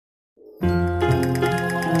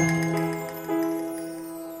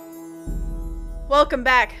Welcome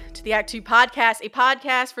back to the Act 2 podcast, a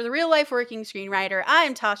podcast for the real-life working screenwriter. I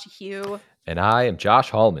am Tasha Huo. And I am Josh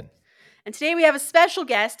Hallman. And today we have a special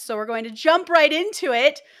guest, so we're going to jump right into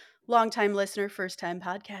it. Longtime listener, first-time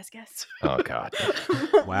podcast guest. Oh, God.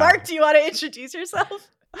 Wow. Mark, do you want to introduce yourself?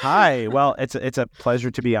 Hi. Well, it's a pleasure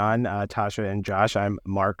to be on, Tasha and Josh. I'm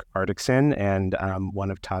Mark Hartogsohn, and I'm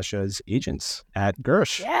one of Tasha's agents at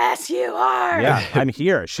Gersh. Yes, you are. Yeah, I'm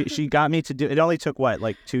here. She got me to do it. Only took what,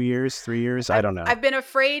 like 2 years, 3 years? I don't know. I've been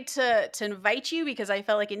afraid to invite you because I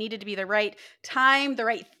felt like it needed to be the right time, the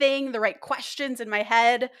right thing, the right questions in my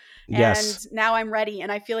head. Yes. And now I'm ready. And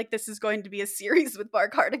I feel like this is going to be a series with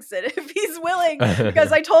Mark Hartogsohn if he's willing.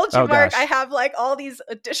 Because I told you, Oh, Mark, gosh. I have like all these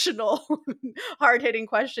additional hard-hitting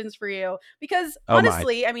questions for you. Because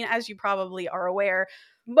honestly, I mean, as you probably are aware,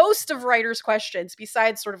 most of writers' questions,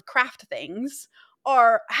 besides sort of craft things,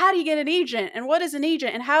 are how do you get an agent? And what is an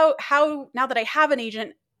agent? And how now that I have an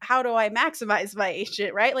agent, how do I maximize my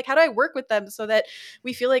agent, right? Like, how do I work with them so that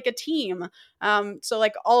we feel like a team? So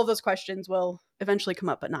like all of those questions will eventually come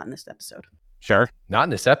up, but not in this episode. Sure. Not in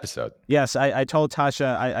this episode. Yes, I told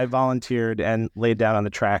Tasha I volunteered and laid down on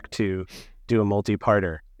the track to do a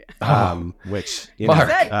multi-parter, which, you know,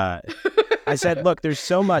 Mark. I said, look, there's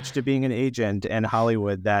so much to being an agent in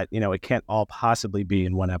Hollywood that, you know, it can't all possibly be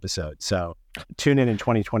in one episode. So tune in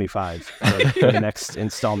 2025 for the next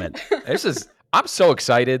installment. I'm so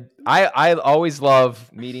excited. I always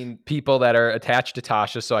love meeting people that are attached to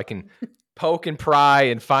Tasha so I can poke and pry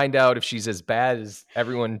and find out if she's as bad as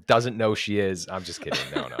everyone doesn't know she is. I'm just kidding.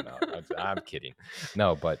 No. I'm kidding.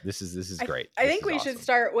 No, but this is great. I think we should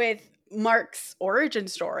start with Mark's origin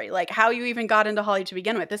story, like how you even got into Hollywood to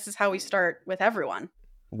begin with. This is how we start with everyone.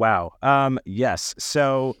 Wow. Yes.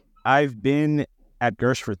 So I've been at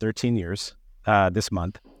Gersh for 13 years this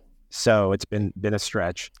month. So it's been a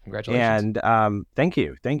stretch. Congratulations. And thank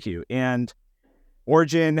you. And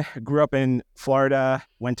origin, grew up in Florida,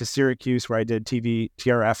 went to Syracuse where I did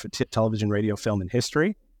TRF, television, radio, film, and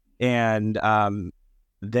history. And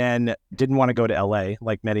then didn't want to go to LA,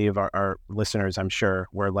 like many of our listeners, I'm sure,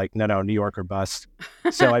 were like, no, New York or bust.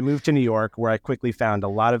 So I moved to New York, where I quickly found a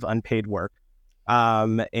lot of unpaid work,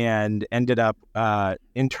 and ended up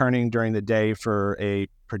interning during the day for a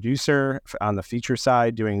producer on the feature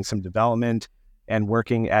side, doing some development, and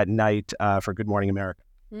working at night for Good Morning America.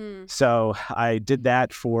 So I did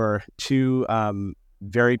that for 2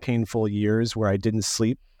 very painful years where I didn't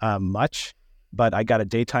sleep much, but I got a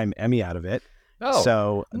daytime Emmy out of it. Oh,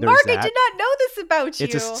 so Mark, that. I did not know this about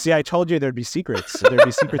you. See, I told you there'd be secrets. There'd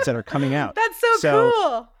be secrets that are coming out. That's so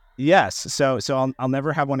cool. Yes. So I'll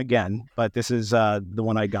never have one again. But this is the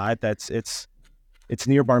one I got. It's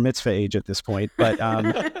near bar mitzvah age at this point. But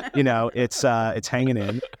you know, it's hanging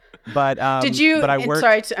in. But did you? But I worked.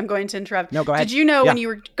 Sorry, I'm going to interrupt. No, go ahead. Did you know when you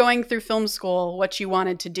were going through film school what you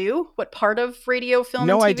wanted to do? What part of radio, film, and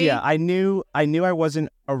TV? No idea. I knew I wasn't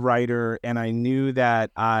a writer, and I knew that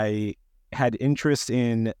I had interest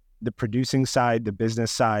in the producing side, the business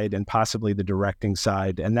side, and possibly the directing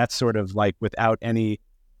side. And that's sort of like without any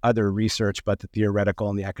other research but the theoretical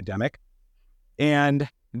and the academic. And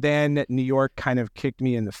then New York kind of kicked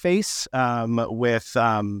me in the face with,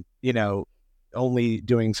 you know, only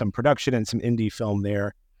doing some production and some indie film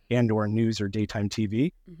there and or news or daytime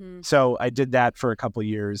TV. Mm-hmm. So I did that for a couple of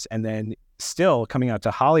years. And then still coming out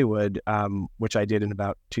to Hollywood, which I did in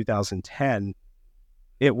about 2010,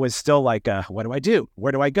 it was still like, what do I do?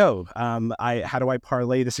 Where do I go? How do I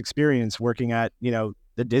parlay this experience working at, you know,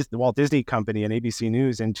 the Walt Disney Company and ABC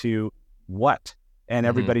News into what? And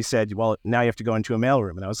everybody said, well, now you have to go into a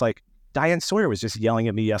mailroom. And I was like, Diane Sawyer was just yelling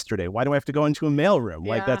at me yesterday. Why do I have to go into a mailroom?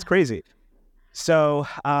 Yeah. Like, that's crazy. So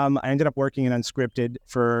I ended up working in unscripted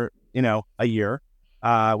for, you know, a year,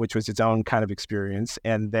 which was its own kind of experience.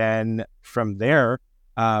 And then from there,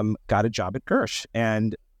 got a job at Gersh.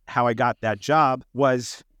 And how I got that job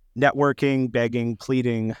was networking, begging,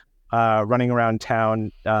 pleading, running around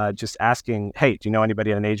town, just asking, hey, do you know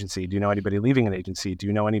anybody at an agency? Do you know anybody leaving an agency? Do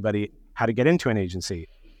you know anybody how to get into an agency?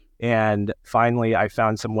 And finally, I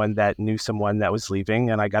found someone that knew someone that was leaving,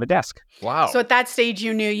 and I got a desk. Wow. So at that stage,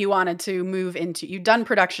 you knew you wanted to move into, you've done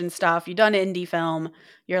production stuff, you've done indie film.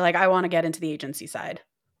 You're like, I want to get into the agency side.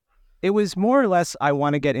 It was more or less, I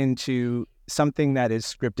want to get into something that is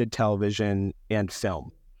scripted television and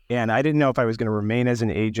film. And I didn't know if I was going to remain as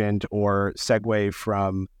an agent or segue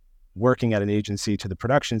from working at an agency to the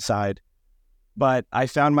production side. But I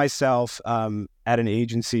found myself at an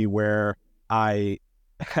agency where I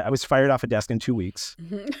was fired off a desk in 2 weeks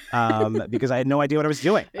because I had no idea what I was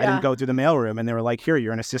doing. Yeah. I didn't go through the mailroom, and they were like, here,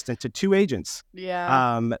 you're an assistant to 2 agents.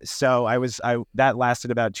 Yeah. So that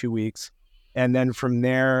lasted about 2 weeks. And then from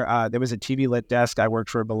there, there was a TV lit desk. I worked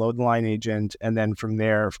for a below the line agent. And then from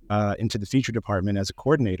there into the feature department as a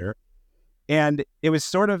coordinator. And it was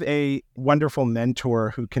sort of a wonderful mentor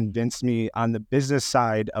who convinced me on the business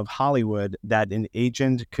side of Hollywood that an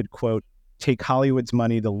agent could, quote, take Hollywood's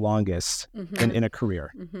money the longest in a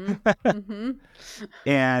career.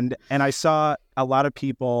 And I saw a lot of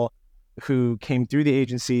people who came through the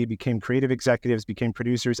agency, became creative executives, became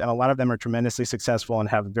producers, and a lot of them are tremendously successful and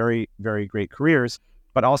have very, very great careers,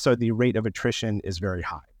 but also the rate of attrition is very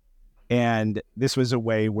high. And this was a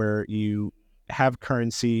way where you have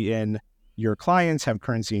currency in your clients, have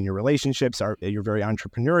currency in your relationships, you're very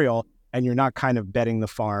entrepreneurial, and you're not kind of betting the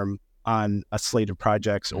farm on a slate of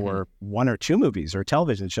projects or one or two movies or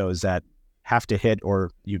television shows that have to hit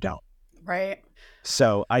or you don't. Right.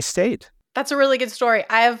 So I stayed. That's a really good story.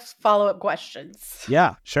 I have follow-up questions.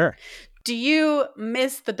 Yeah, sure. Do you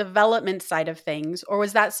miss the development side of things, or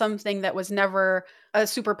was that something that was never a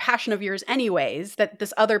super passion of yours anyways, that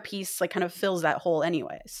this other piece like kind of fills that hole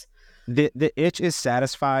anyways? The itch is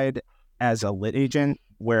satisfied as a lit agent,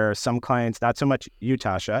 where some clients, not so much you,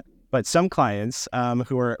 Tasha, but some clients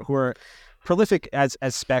who are prolific as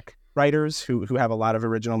spec writers who have a lot of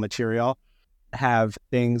original material, have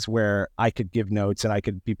things where I could give notes and I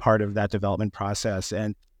could be part of that development process.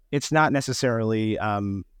 And it's not necessarily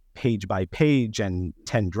page by page and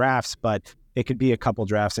 10 drafts, but it could be a couple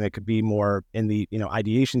drafts, and it could be more in the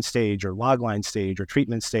ideation stage or logline stage or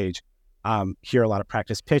treatment stage. Hear a lot of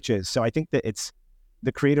practice pitches. So I think that it's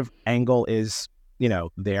the creative angle is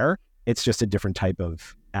there. It's just a different type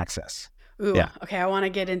of access. Ooh, yeah. Okay, I want to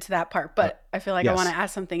get into that part, but I feel like I want to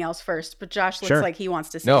ask something else first. But Josh looks like he wants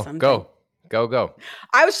to say something. Go.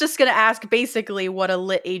 I was just going to ask basically what a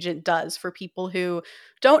lit agent does for people who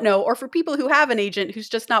don't know, or for people who have an agent who's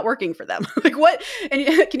just not working for them. Like what?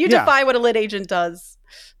 And can you define what a lit agent does?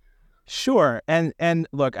 Sure. And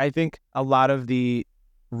look, I think a lot of the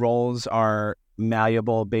roles are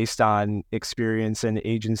malleable based on experience and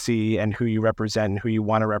agency and who you represent and who you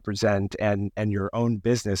want to represent and your own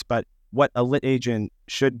business. But what a lit agent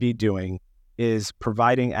should be doing is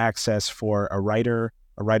providing access for a writer,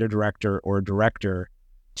 director, or director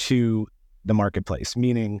to the marketplace.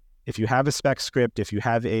 Meaning, if you have a spec script, if you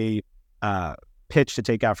have a pitch to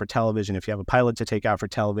take out for television, if you have a pilot to take out for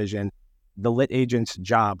television, the lit agent's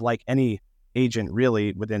job, like any agent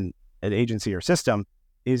really within an agency or system,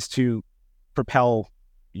 is to propel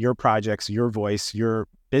your projects, your voice, your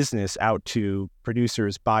business out to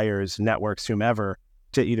producers, buyers, networks, whomever,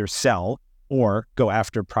 to either sell or go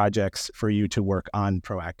after projects for you to work on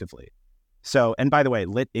proactively. So, and by the way,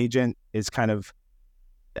 lit agent is kind of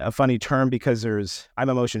a funny term because I'm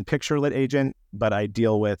a motion picture lit agent, but I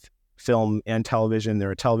deal with film and television. There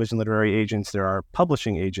are television literary agents. There are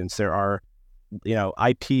publishing agents. There are,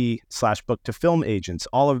 IP/book to film agents.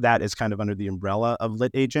 All of that is kind of under the umbrella of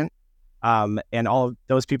lit agent. And all of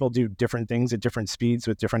those people do different things at different speeds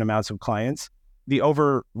with different amounts of clients. The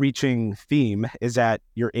overreaching theme is that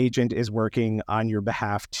your agent is working on your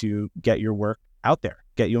behalf to get your work out there,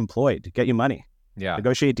 get you employed, get you money,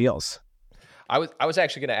 negotiate deals. I was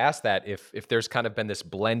actually going to ask that if there's kind of been this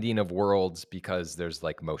blending of worlds, because there's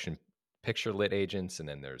like motion picture lit agents and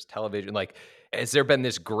then there's television. Like, has there been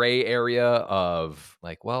this gray area of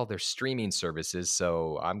like, well, there's streaming services,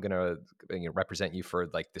 so I'm going to represent you for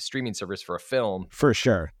like the streaming service for a film? For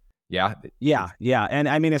sure. Yeah. And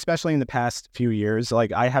I mean, especially in the past few years,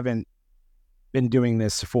 like I haven't been doing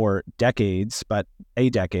this for decades, but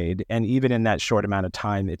a decade. And even in that short amount of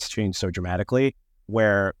time, it's changed so dramatically,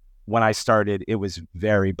 where when I started, it was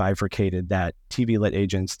very bifurcated that TV lit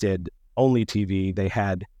agents did only TV.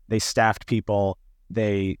 They staffed people,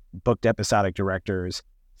 they booked episodic directors.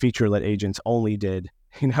 Feature lit agents only did,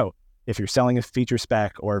 if you're selling a feature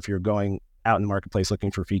spec or if you're going out in the marketplace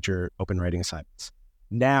looking for feature open writing assignments.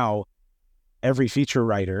 Now, every feature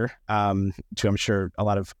writer, to I'm sure a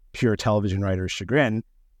lot of pure television writers' chagrin,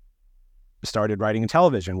 started writing in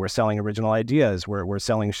television. We're selling original ideas. We're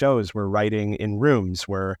selling shows. We're writing in rooms.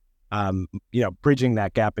 We're bridging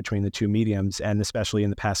that gap between the two mediums. And especially in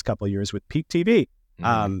the past couple of years with peak TV,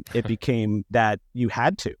 it became that you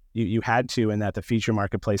had to, and that the feature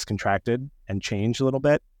marketplace contracted and changed a little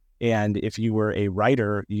bit. And if you were a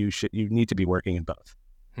writer, you need to be working in both.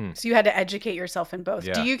 So you had to educate yourself in both.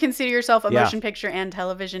 Yeah. Do you consider yourself a motion picture and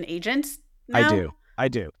television agent now? I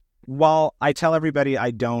do. While I tell everybody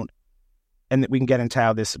I don't, and we can get into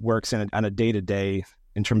how this works on a day-to-day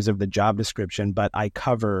in terms of the job description, but I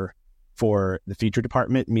cover for the feature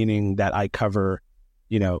department, meaning that I cover,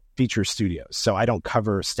 feature studios. So I don't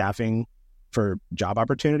cover staffing for job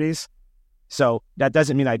opportunities. So that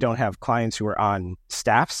doesn't mean I don't have clients who are on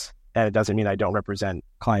staffs, And it doesn't mean I don't represent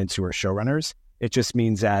clients who are showrunners. It just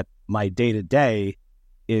means that my day-to-day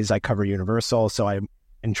is I cover Universal. So I'm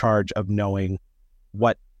in charge of knowing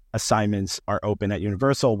what assignments are open at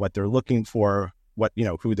Universal, what they're looking for, what,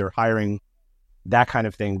 who they're hiring, that kind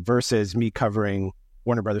of thing, versus me covering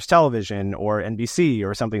Warner Brothers Television or NBC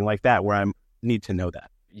or something like that, where I need to know that.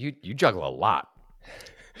 You juggle a lot.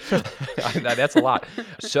 That's a lot.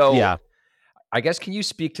 So yeah. I guess, can you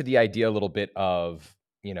speak to the idea a little bit of,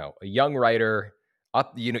 a young writer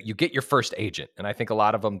up, you get your first agent. And I think a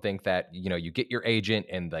lot of them think that, you get your agent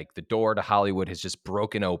and like the door to Hollywood has just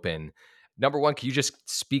broken open. Number one, can you just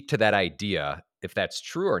speak to that idea, if that's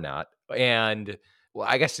true or not? And well,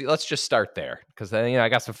 I guess let's just start there, because then, I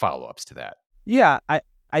got some follow-ups to that. Yeah,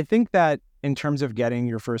 I think that in terms of getting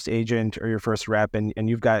your first agent or your first rep, and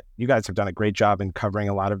you guys have done a great job in covering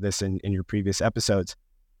a lot of this in your previous episodes,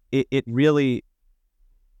 it really,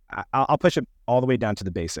 I'll push it all the way down to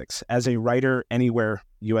the basics. As a writer, anywhere,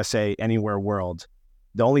 USA, anywhere, world,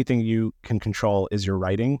 the only thing you can control is your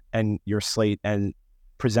writing and your slate and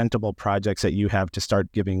presentable projects that you have to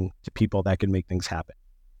start giving to people that can make things happen.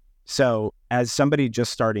 So as somebody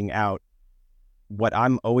just starting out, what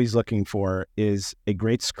I'm always looking for is a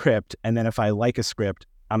great script. And then if I like a script,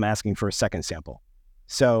 I'm asking for a second sample.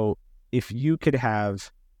 So if you could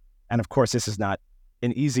have, and of course, this is not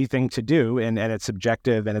an easy thing to do, and it's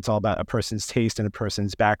subjective, and it's all about a person's taste and a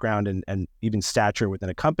person's background and even stature within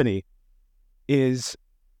a company, is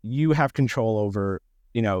you have control over,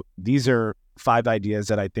 these are 5 ideas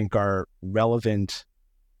that I think are relevant,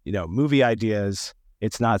 movie ideas.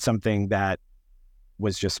 It's not something that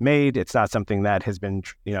was just made. It's not something that has been,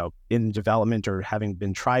 in development or having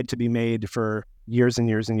been tried to be made for years and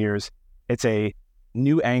years and years. It's a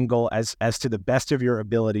new angle as to the best of your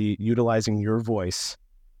ability, utilizing your voice,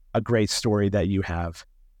 a great story that you have.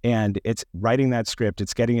 And it's writing that script,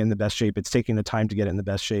 it's getting it in the best shape, it's taking the time to get it in the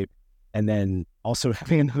best shape, and then also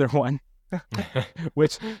having another one,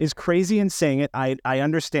 which is crazy in saying it, I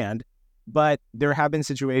understand, but there have been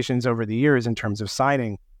situations over the years in terms of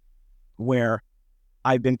signing where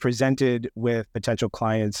I've been presented with potential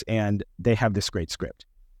clients and they have this great script,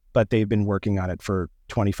 but they've been working on it for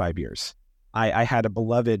 25 years. I had a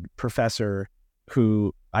beloved professor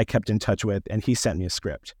who I kept in touch with, and he sent me a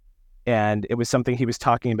script. And it was something he was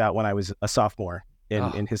talking about when I was a sophomore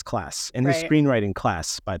in his class, in his screenwriting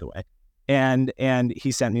class, by the way. And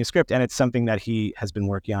he sent me a script, and it's something that he has been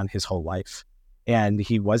working on his whole life. And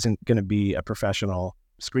he wasn't going to be a professional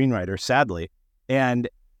screenwriter, sadly. And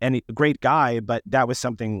a great guy, but that was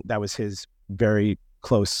something that was his very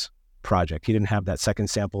close project. He didn't have that second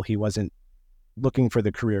sample. He wasn't looking for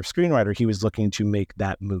the career of screenwriter. He was looking to make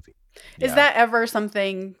that movie. Is that ever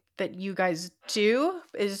something that you guys do?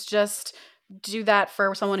 Is just do that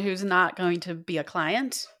for someone who's not going to be a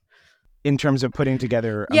client? In terms of putting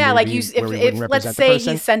together a movie, like if let's say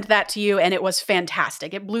he sent that to you and it was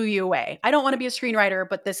fantastic. It blew you away. I don't want to be a screenwriter,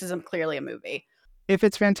 but this isn't clearly a movie. If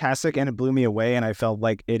it's fantastic and it blew me away and I felt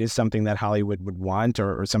like it is something that Hollywood would want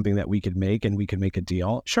or something that we could make and we could make a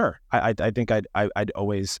deal, sure. I think I'd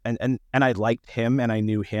always, and I liked him and I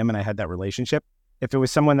knew him and I had that relationship. If it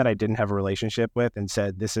was someone that I didn't have a relationship with and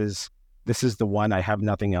said, this is the one, I have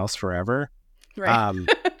nothing else forever, right.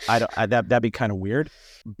 That'd be kind of weird.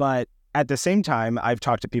 But at the same time, I've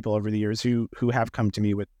talked to people over the years who have come to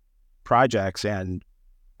me with projects and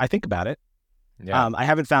I think about it. Yeah. I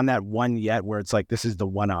haven't found that one yet where it's like, this is the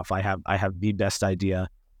one-off. I have the best idea.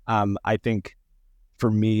 I think for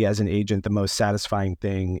me as an agent, the most satisfying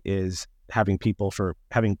thing is having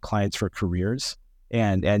clients for careers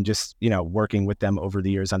and just, working with them over the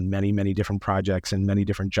years on many, many different projects and many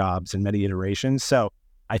different jobs and many iterations. So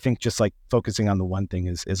I think just like focusing on the one thing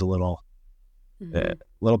is a little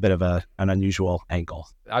bit of an unusual angle.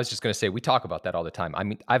 I was just going to say, we talk about that all the time. I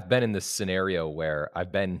mean, I've been in this scenario where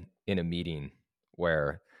I've been in a meeting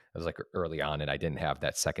where I was like early on and I didn't have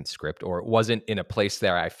that second script, or it wasn't in a place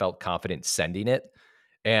there I felt confident sending it.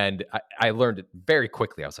 And I learned it very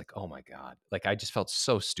quickly. I was like, oh my God. Like, I just felt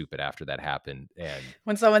so stupid after that happened. And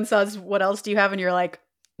when someone says, what else do you have? And you're like,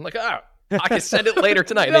 I'm like, I can send it later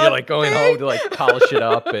tonight. And then you're like going home to like polish it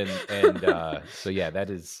up. And so yeah,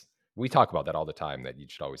 we talk about that all the time, that you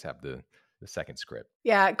should always have the second script.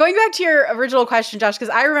 Yeah. Going back to your original question, Josh, because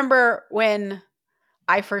I remember when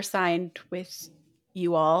I first signed with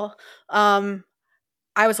you all, I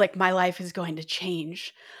was like, my life is going to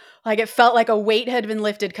change. Like, it felt like a weight had been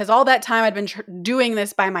lifted because all that time I'd been doing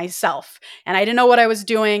this by myself and I didn't know what I was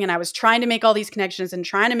doing. And I was trying to make all these connections and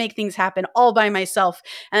trying to make things happen all by myself.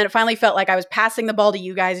 And it finally felt like I was passing the ball to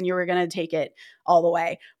you guys and you were going to take it all the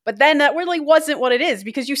way. But then that really wasn't what it is,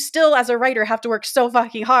 because you still, as a writer, have to work so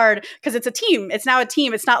fucking hard because it's a team. It's now a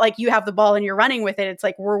team. It's not like you have the ball and you're running with it. It's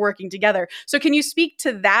like we're working together. So can you speak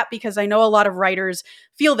to that? Because I know a lot of writers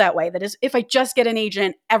feel that way, that is, if I just get an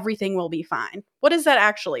agent, everything will be fine. What is that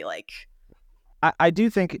actually like? I do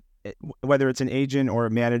think whether it's an agent or a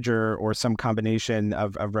manager or some combination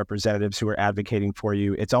of representatives who are advocating for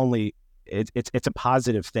you, it's a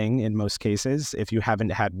positive thing in most cases if you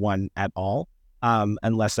haven't had one at all,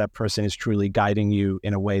 unless that person is truly guiding you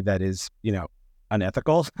in a way that is,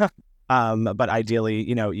 unethical. But ideally,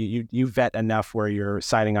 you vet enough where you're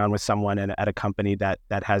signing on with someone at a company that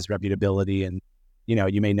has reputability, and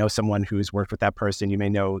you may know someone who's worked with that person. You may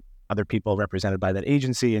know other people represented by that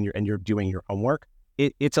agency, and you're doing your homework.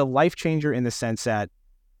 It's a life changer in the sense that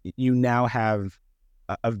you now have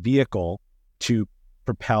a vehicle to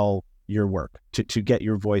propel your work, to get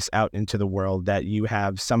your voice out into the world, that you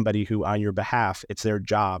have somebody who on your behalf, it's their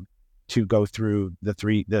job to go through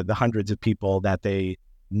the hundreds of people that they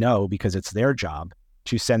know, because it's their job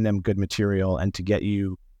to send them good material and to get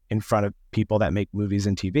you in front of people that make movies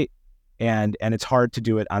and TV. And it's hard to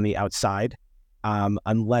do it on the outside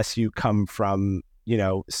unless you come from,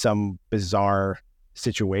 some bizarre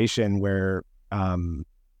situation where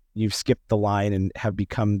you've skipped the line and have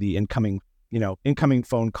become the incoming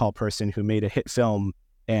phone call person who made a hit film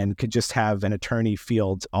and could just have an attorney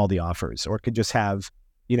field all the offers, or could just have,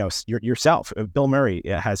 yourself. Bill Murray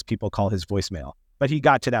has people call his voicemail, but he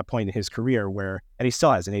got to that point in his career where, and he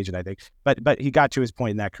still has an agent, I think, but he got to his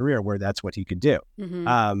point in that career where that's what he could do.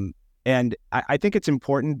 Mm-hmm. And I think it's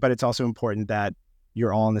important, but it's also important that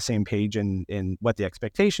you're all on the same page in what the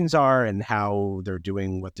expectations are and how they're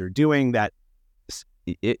doing what they're doing. That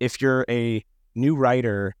if you're a new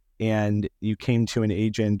writer and you came to an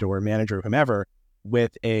agent or a manager or whomever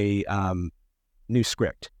with a new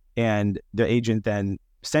script, and the agent then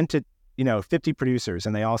sent it, 50 producers,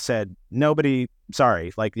 and they all said, nobody,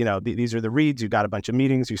 sorry, like, these are the reads, you got a bunch of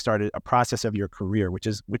meetings, you started a process of your career, which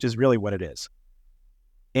is really what it is.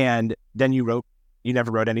 And then you never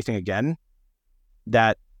wrote anything again.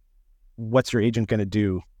 That what's your agent going to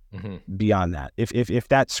do beyond that? If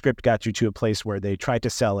that script got you to a place where they tried to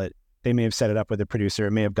sell it, they may have set it up with a producer,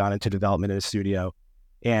 it may have gone into development in a studio,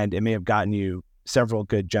 and it may have gotten you several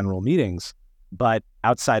good general meetings. But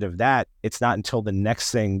outside of that, it's not until the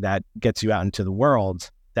next thing that gets you out into the world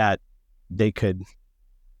that they could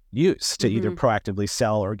use to either proactively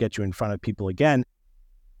sell or get you in front of people again.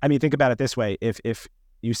 I mean, think about it this way. If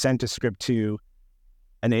you sent a script to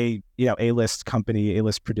an A-list company,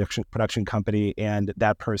 A-list production company, and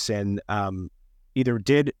that person either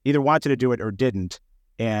wanted to do it or didn't,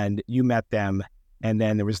 and you met them, and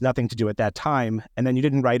then there was nothing to do at that time, and then you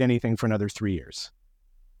didn't write anything for another 3 years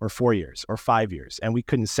or 4 years or 5 years, and we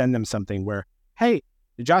couldn't send them something where, hey,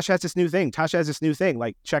 Josh has this new thing, Tasha has this new thing,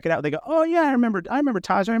 like, check it out. They go, oh yeah, I remember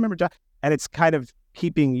Tasha, I remember Josh. And it's kind of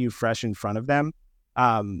keeping you fresh in front of them.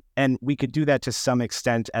 And we could do that to some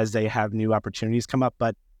extent as they have new opportunities come up,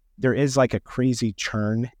 but there is like a crazy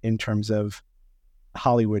churn in terms of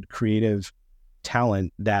Hollywood creative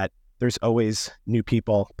talent, that there's always new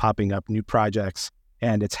people popping up, new projects,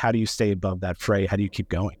 and it's how do you stay above that fray? How do you keep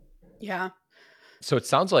going? Yeah. So it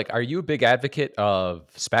sounds like, are you a big advocate of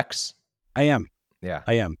specs? I am. Yeah.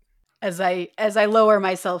 I am. As I lower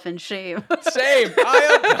myself in shame. Same.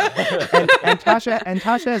 I am. and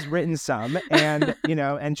Tasha has written some, and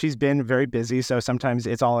and she's been very busy. So sometimes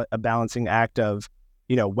it's all a balancing act of,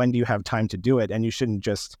 when do you have time to do it? And you shouldn't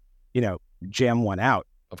just, jam one out.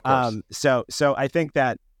 Of course. So I think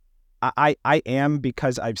that I am,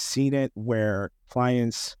 because I've seen it where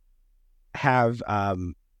clients have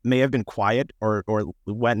may have been quiet or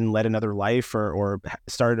went and led another life or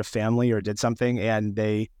started a family or did something, and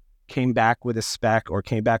they came back with a spec or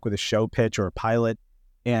came back with a show pitch or a pilot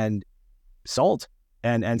and sold.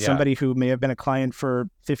 And somebody who may have been a client for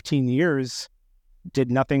 15 years did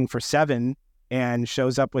nothing for 7 and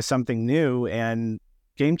shows up with something new and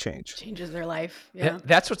game changes their life. Yeah.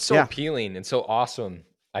 That's what's so appealing and so awesome,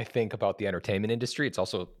 I think, about the entertainment industry. It's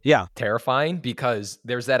also terrifying, because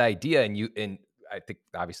there's that idea, and I think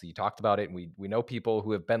obviously you talked about it, and we know people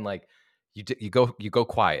who have been like, you go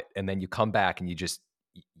quiet, and then you come back and you just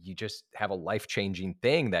have a life-changing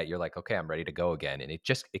thing that you're like, okay, I'm ready to go again. And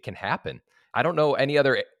it can happen. I don't know any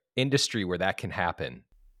other industry where that can happen.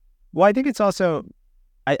 Well, I think it's also,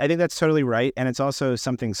 I think that's totally right. And it's also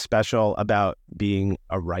something special about being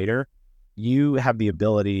a writer. You have the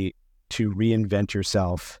ability to reinvent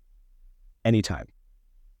yourself anytime.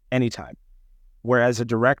 Whereas a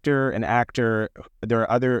director, an actor, there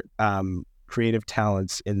are other creative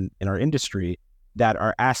talents in our industry that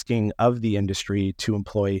are asking of the industry to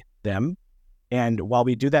employ them. And while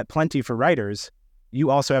we do that plenty for writers, you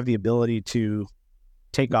also have the ability to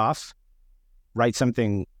take off, write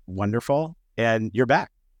something wonderful, and you're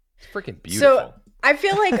back. It's freaking beautiful. So I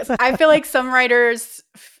feel like some writers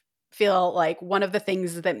feel like one of the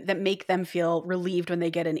things that make them feel relieved when they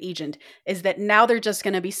get an agent is that now they're just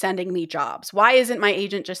going to be sending me jobs. Why isn't my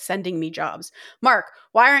agent just sending me jobs? Mark,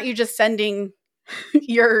 why aren't you just sending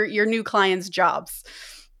your new clients jobs?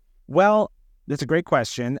 Well, that's a great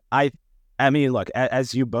question. I mean, look,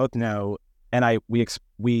 as you both know, and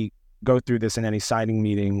we go through this in any signing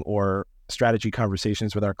meeting or strategy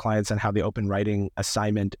conversations with our clients on how the open writing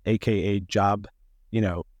assignment, aka job,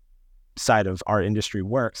 side of our industry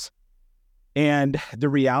works. And the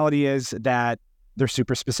reality is that they're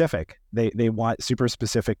super specific. They want super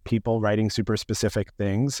specific people writing super specific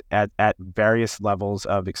things at various levels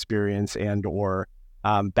of experience and or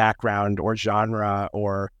background or genre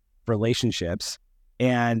or relationships.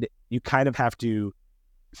 And you kind of have to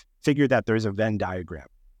figure that there's a Venn diagram.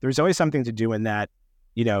 There's always something to do in that,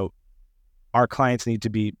 our clients need to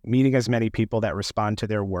be meeting as many people that respond to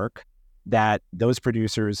their work, that those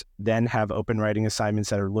producers then have open writing assignments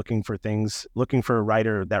that are looking for a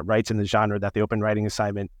writer that writes in the genre that the open writing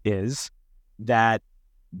assignment is, that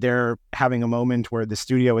they're having a moment where the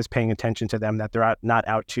studio is paying attention to them, that they're not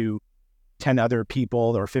out to 10 other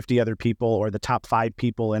people or 50 other people or the top 5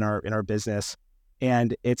 people in our business.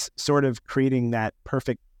 And it's sort of creating that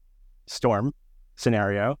perfect storm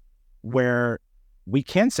scenario where we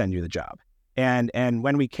can send you the job. And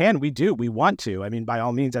when we can, we want to. I mean, by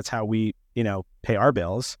all means, that's how we, pay our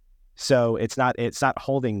bills. So it's not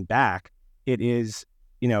holding back. It is,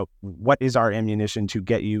 what is our ammunition to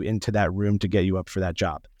get you into that room, to get you up for that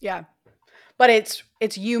job? Yeah. But it's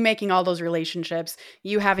you making all those relationships,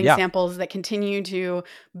 you having samples that continue to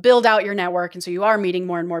build out your network. And so you are meeting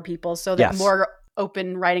more and more people so that more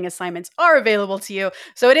open writing assignments are available to you.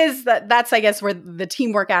 So it is that's, I guess, where the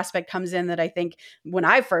teamwork aspect comes in that I think when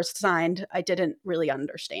I first signed, I didn't really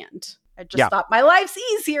understand. I just thought my life's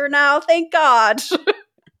easier now. Thank God.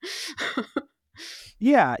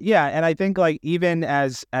 Yeah. And I think like even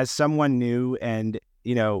as someone new and,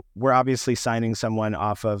 we're obviously signing someone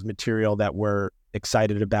off of material that we're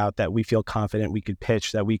excited about, that we feel confident we could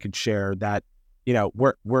pitch, that we could share, that,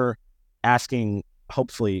 we're asking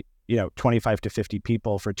hopefully, 25 to 50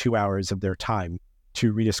 people for 2 hours of their time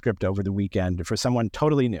to read a script over the weekend for someone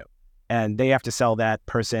totally new. And they have to sell that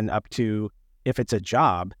person up to, if it's a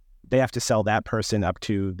job, they have to sell that person up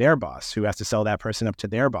to their boss, who has to sell that person up to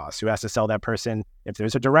their boss, who has to sell that person if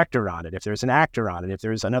there's a director on it, if there's an actor on it, if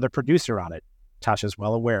there's another producer on it. Tasha's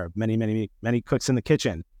well aware of many, many, many cooks in the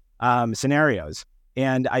kitchen scenarios.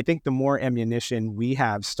 And I think the more ammunition we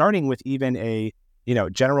have, starting with even a,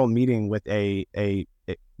 general meeting with a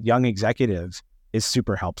young executive, is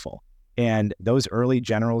super helpful. And those early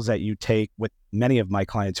generals that you take with many of my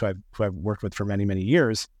clients who I've worked with for many, many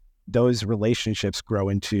years, those relationships grow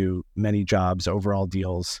into many jobs, overall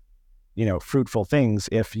deals, fruitful things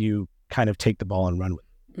if you kind of take the ball and run with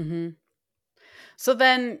it. Mm-hmm. So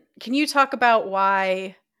then can you talk about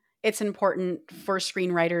why it's important for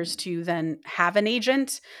screenwriters to then have an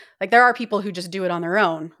agent? Like there are people who just do it on their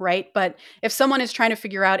own, right? But if someone is trying to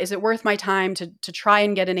figure out, is it worth my time to try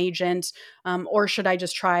and get an agent, or should I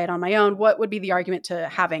just try it on my own? What would be the argument to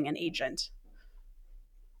having an agent?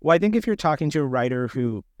 Well, I think if you're talking to a writer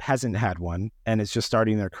who hasn't had one and is just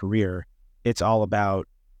starting their career, it's all about,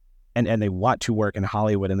 and they want to work in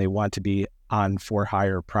Hollywood and they want to be on for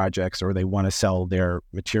hire projects, or they want to sell their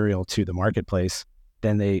material to the marketplace,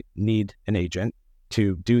 then they need an agent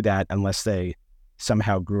to do that, unless they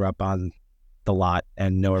somehow grew up on the lot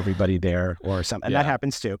and know everybody there or something. And that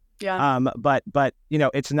happens too. Yeah. But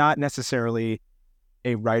it's not necessarily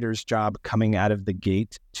a writer's job coming out of the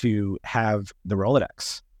gate to have the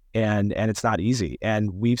Rolodex. And it's not easy.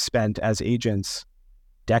 And we've spent as agents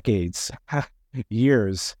decades,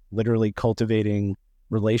 years, literally cultivating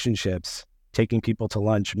relationships, taking people to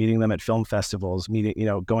lunch, meeting them at film festivals,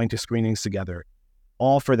 going to screenings together,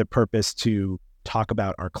 all for the purpose to talk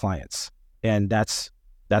about our clients. And that's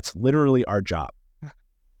literally our job.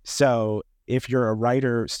 So if you're a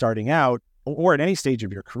writer starting out or at any stage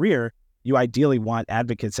of your career, you ideally want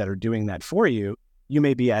advocates that are doing that for you. You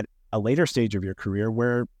may be at a later stage of your career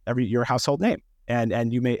where you're a household name.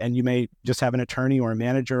 And you may just have an attorney or a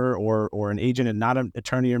manager or an agent and not an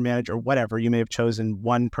attorney or manager or whatever. You may have chosen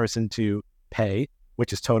one person to pay,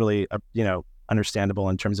 which is totally understandable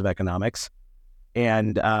in terms of economics.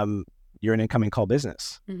 And you're an incoming call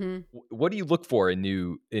business. Mm-hmm. What do you look for in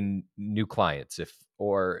new clients?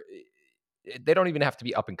 Or they don't even have to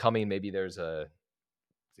be up and coming. Maybe there's a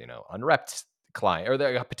unrepped client or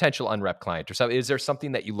a potential unrepped client or something? Is there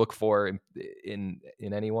something that you look for in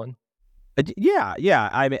anyone? Yeah.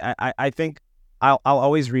 I think I'll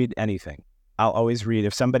always read anything. I'll always read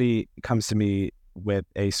if somebody comes to me with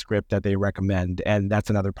a script that they recommend, and that's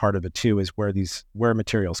another part of it too, is where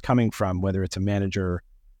material's coming from, whether it's a manager,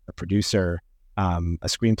 a producer, a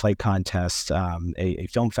screenplay contest, a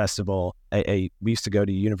film festival. We used to go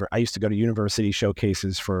to I used to go to university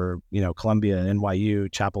showcases for Columbia,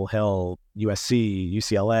 NYU, Chapel Hill, USC,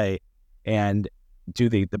 UCLA, and do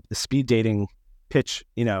the speed dating pitch,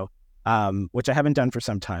 which I haven't done for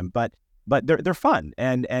some time, but they're fun,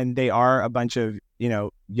 and they are a bunch of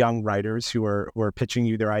young writers who are pitching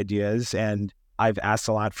you their ideas. And I've asked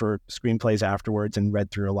a lot for screenplays afterwards and read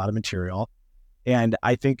through a lot of material. And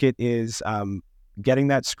I think it is getting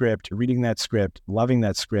that script, reading that script, loving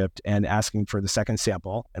that script, and asking for the second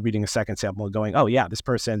sample, and reading a second sample and going, oh yeah, this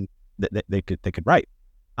person they could write.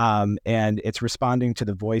 And it's responding to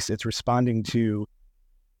the voice. It's responding to,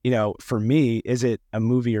 for me, is it a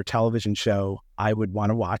movie or television show I would want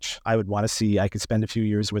to watch? I would want to see, I could spend a few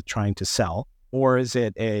years with trying to sell. Or is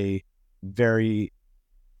it a very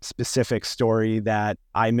specific story that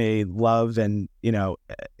I may love, and,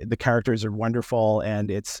 the characters are wonderful and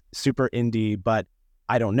it's super indie, but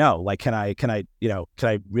I don't know, like, can I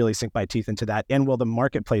really sink my teeth into that? And will the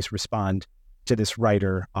marketplace respond to this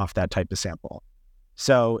writer off that type of sample?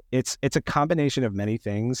 So it's a combination of many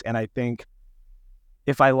things. And I think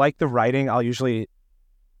if I like the writing, I'll usually,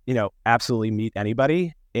 absolutely meet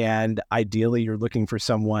anybody. And ideally, you're looking for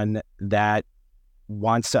someone that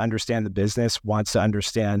wants to understand the business, wants to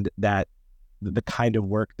understand that the kind of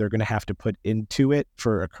work they're going to have to put into it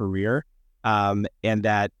for a career. And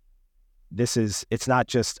that it's not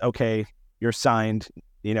just, okay, you're signed,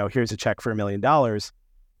 here's a check for $1 million,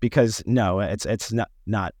 because no, it's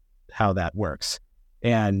not how that works.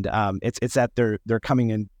 And it's that they're coming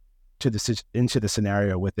into the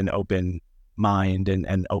scenario with an open mind and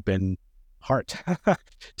an open heart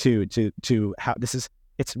to how this is.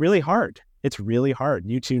 It's really hard. It's really hard.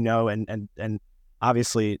 You two know, and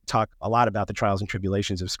obviously talk a lot about the trials and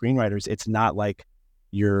tribulations of screenwriters. It's not like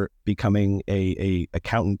you're becoming a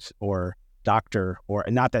accountant or doctor, or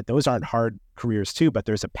not that those aren't hard careers too, but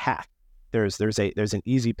there's a path. There's an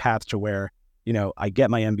easy path to where, I get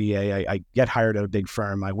my MBA, I get hired at a big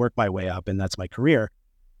firm, I work my way up, and that's my career.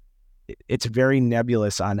 It's very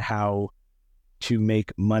nebulous on how to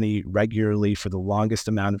make money regularly for the longest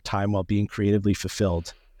amount of time while being creatively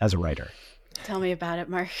fulfilled as a writer. Tell me about it,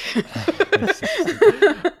 Mark.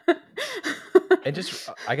 And just,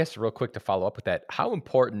 I guess, real quick to follow up with that, how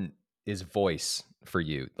important is voice for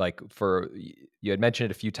you? Like, you had mentioned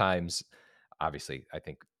it a few times. Obviously, I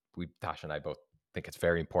think Tasha and I both think it's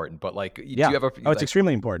very important, but like, do you ever? It's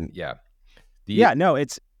extremely important. Yeah.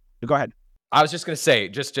 Go ahead. I was just going to say,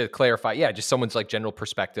 just to clarify, just someone's like general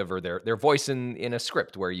perspective or their voice in a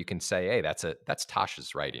script where you can say, hey, that's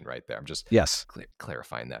Tasha's writing right there. I'm just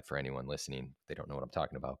clarifying that for anyone listening. They don't know what I'm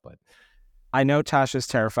talking about, but I know Tasha's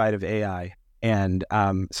terrified of AI, and so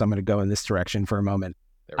I'm going to go in this direction for a moment.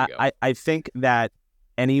 There we go. I think that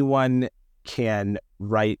anyone can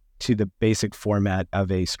write to the basic format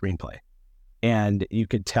of a screenplay, and you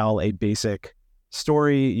could tell a basic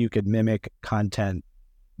story. You could mimic content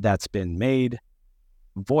that's been made.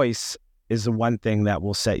 Voice is the one thing that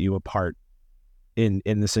will set you apart in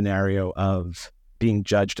the scenario of being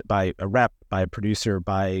judged by a rep, by a producer,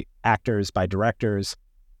 by actors, by directors,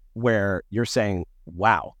 where you're saying,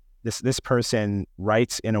 wow, this person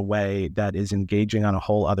writes in a way that is engaging on a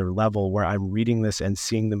whole other level, where I'm reading this and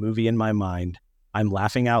seeing the movie in my mind. I'm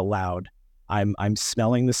laughing out loud. I'm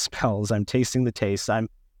smelling the smells. I'm tasting the tastes.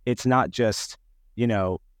 It's not just,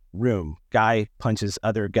 room, guy punches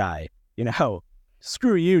other guy,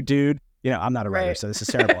 screw you, dude. I'm not a writer, so this is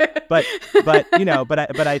terrible. but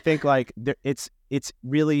I think like it's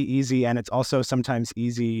really easy, and it's also sometimes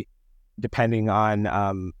easy depending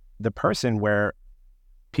on the person, where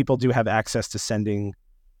people do have access to sending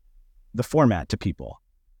the format to people.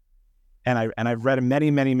 And I've read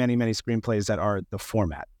many screenplays that are the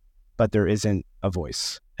format, but there isn't a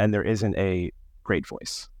voice, and there isn't a great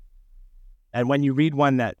voice. And when you read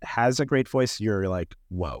one that has a great voice, you're like,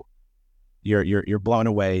 whoa, you're blown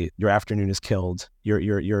away. Your afternoon is killed.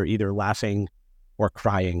 You're either laughing or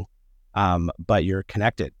crying, but you're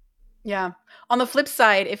connected. Yeah. On the flip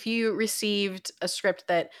side, if you received a script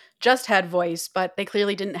that just had voice, but they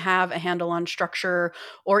clearly didn't have a handle on structure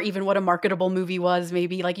or even what a marketable movie was,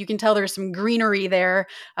 maybe like you can tell there's some greenery there.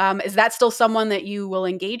 Is that still someone that you will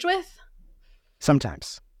engage with?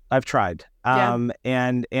 Sometimes. I've tried.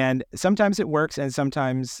 And sometimes it works, and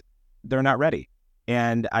sometimes they're not ready.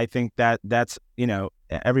 And I think that's,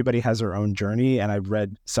 everybody has their own journey. And I've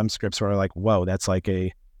read some scripts where I'm like, whoa, that's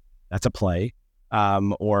a play.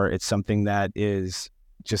 Or it's something that is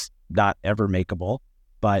just not ever makeable,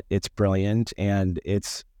 but it's brilliant and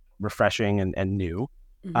it's refreshing and new.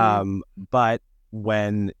 But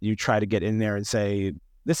when you try to get in there and say,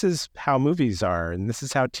 this is how movies are, and this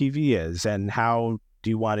is how TV is, and how do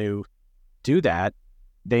you want to do that,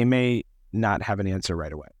 they may not have an answer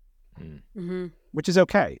right away, which is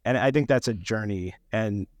okay. And I think that's a journey.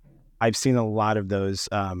 And I've seen a lot of those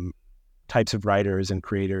types of writers and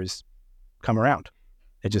creators come around.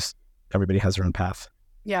 Everybody has their own path.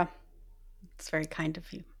 Yeah. It's very kind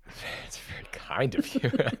of you. It's very kind of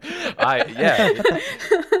you. Yeah.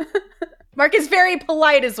 Mark is very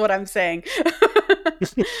polite is what I'm saying.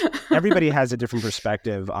 Everybody has a different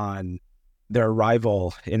perspective on their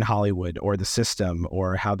arrival in Hollywood or the system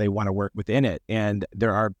or how they want to work within it. And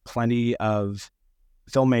there are plenty of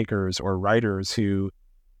filmmakers or writers who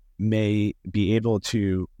may be able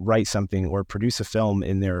to write something or produce a film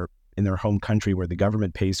in their home country where the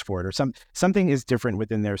government pays for it, or something is different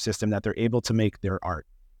within their system that they're able to make their art.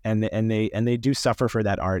 And they do suffer for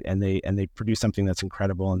that art, and they produce something that's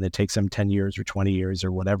incredible, and it takes them 10 years or 20 years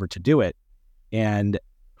or whatever to do it. And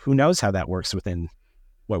who knows how that works within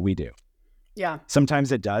what we do. Yeah.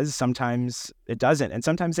 Sometimes it does, sometimes it doesn't. And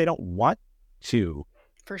sometimes they don't want to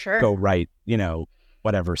for sure go write,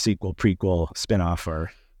 whatever sequel, prequel, spinoff,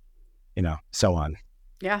 or, so on.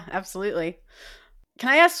 Yeah, absolutely. Can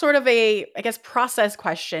I ask sort of a, I guess, process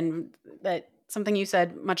question that something you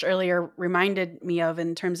said much earlier reminded me of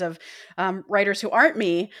in terms of writers who aren't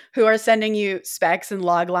me, who are sending you specs and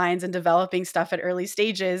log lines and developing stuff at early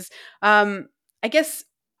stages. I guess,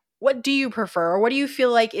 what do you prefer, or what do you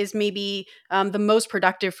feel like is maybe the most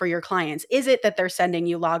productive for your clients? Is it that they're sending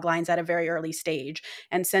you log lines at a very early stage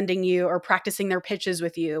and sending you or practicing their pitches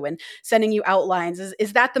with you and sending you outlines?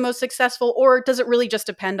 Is that the most successful, or does it really just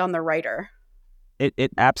depend on the writer?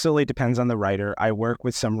 It absolutely depends on the writer. I work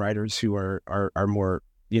with some writers who are more,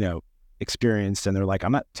 experienced, and they're like,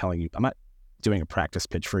 I'm not doing a practice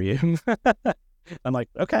pitch for you. I'm like,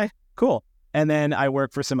 okay, cool. And then I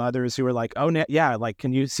work for some others who are like, oh, yeah, like,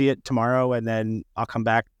 can you see it tomorrow? And then I'll come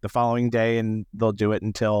back the following day, and they'll do it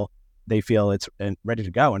until they feel it's ready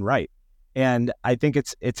to go and write. And I think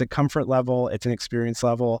it's a comfort level. It's an experience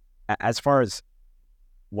level. As far as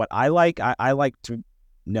what I like to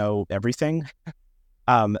know everything.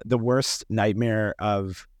 The worst nightmare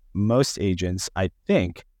of most agents, I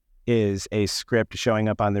think, is a script showing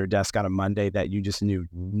up on their desk on a Monday that you just knew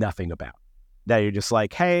nothing about. That you're just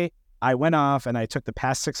like, hey, I went off and I took the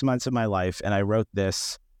past 6 months of my life and I wrote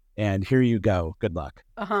this, and here you go. Good luck.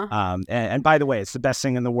 And by the way, it's the best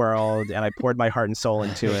thing in the world, and I poured my heart and soul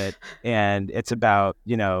into it. And it's about,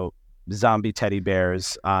 zombie teddy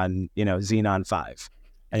bears on, Xenon 5.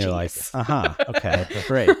 And you're like, okay,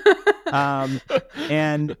 great.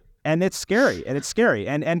 And it's scary,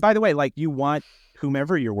 and by the way, like, you want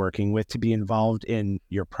whomever you're working with to be involved in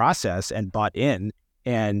your process and bought in,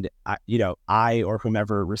 and I or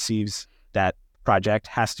whomever receives that project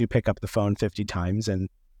has to pick up the phone 50 times and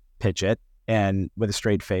pitch it, and with a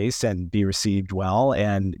straight face, and be received well,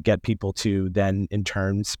 and get people to then in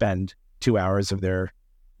turn spend 2 hours of their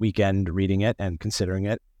weekend reading it and considering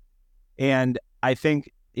it. And I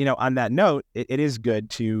think, on that note, it is good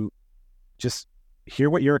to just hear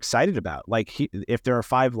what you're excited about. Like, if there are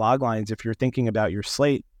 5 log lines, if you're thinking about your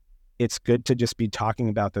slate, it's good to just be talking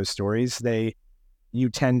about those stories. You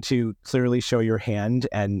tend to clearly show your hand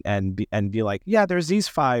and be like, yeah, there's these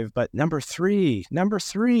 5, but number three,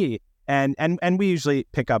 and we usually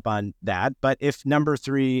pick up on that. But if number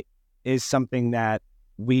 3 is something that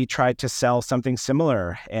we tried to sell something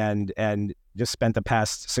similar and just spent the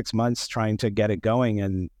past 6 months trying to get it going,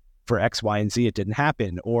 and for X, Y, and Z, it didn't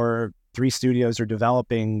happen, or 3 studios are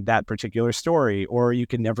developing that particular story, or you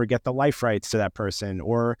can never get the life rights to that person,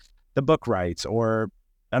 or the book rights, or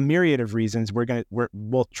a myriad of reasons,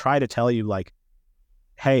 we'll try to tell you, like,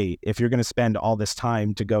 hey, if you're going to spend all this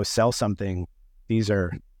time to go sell something, these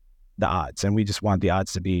are the odds, and we just want the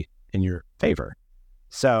odds to be in your favor.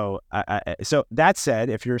 So, so that said,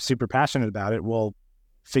 if you're super passionate about it, we'll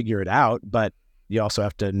figure it out, but you also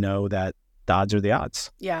have to know that the odds are the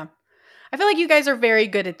odds. Yeah. I feel like you guys are very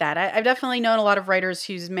good at that. I've definitely known a lot of writers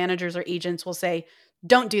whose managers or agents will say,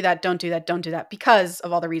 don't do that, don't do that, don't do that, because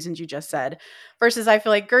of all the reasons you just said. Versus I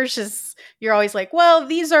feel like Gersh you're always like, well,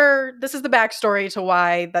 this is the backstory to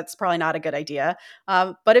why that's probably not a good idea.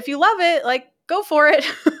 But if you love it, like, go for it.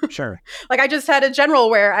 Sure. Like, I just had a general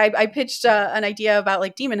where I pitched an idea about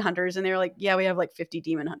like demon hunters, and they were like, yeah, we have like 50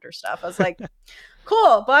 demon hunter stuff. I was like,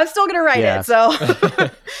 Cool, but I'm still gonna write it. So,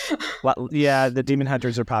 well, yeah, the Demon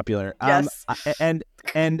Hunters are popular. Yes. And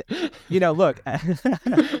look,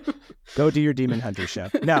 go do your Demon Hunter show.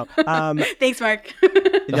 No, thanks, Mark.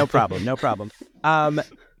 no problem.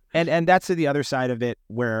 And that's the other side of it,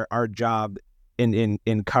 where our job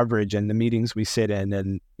in coverage and the meetings we sit in,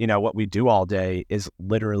 and what we do all day is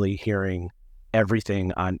literally hearing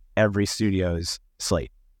everything on every studio's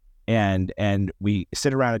slate, and we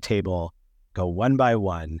sit around a table, go one by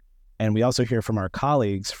one, and we also hear from our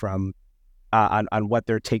colleagues from on what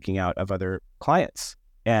they're taking out of other clients,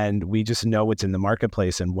 and we just know what's in the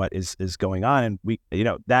marketplace and what is going on, and we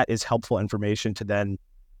that is helpful information to then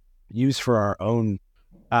use for our own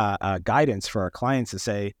guidance for our clients to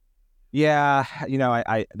say, yeah,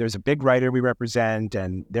 I there's a big writer we represent,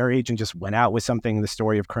 and their agent just went out with something, the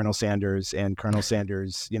story of Colonel Sanders, and Colonel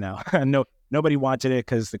Sanders, nobody wanted it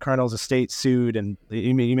because the Colonel's estate sued, and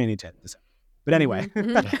you may need to hit this. But anyway,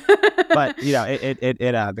 but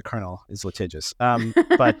the Colonel is litigious.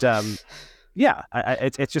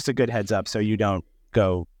 It's just a good heads up so you don't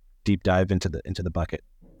go deep dive into the bucket.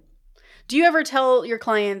 Do you ever tell your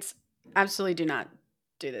clients, absolutely do not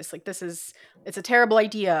do this? Like, it's a terrible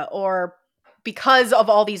idea, or because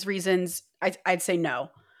of all these reasons, I'd say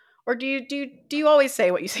no. Or do you always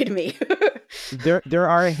say what you say to me? There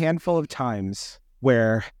are a handful of times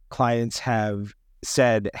where clients have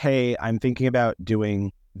said, hey, I'm thinking about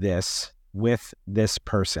doing this with this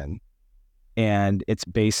person, and it's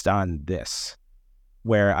based on this,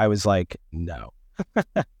 where I was like, no.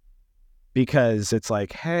 Because it's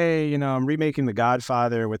like, hey, I'm remaking The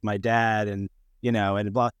Godfather with my dad, and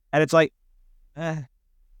and blah, and it's like,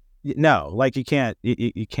 no, like you can't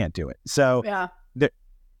do it. So yeah.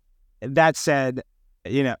 That said,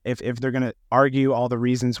 if they're gonna argue all the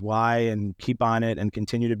reasons why and keep on it and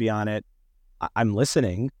continue to be on it, I'm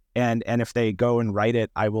listening, and if they go and write it,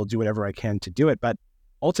 I will do whatever I can to do it. But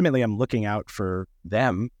ultimately, I'm looking out for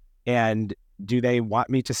them. And do they want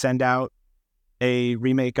me to send out a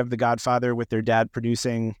remake of The Godfather with their dad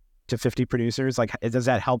producing to 50 producers? Like, does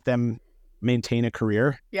that help them maintain a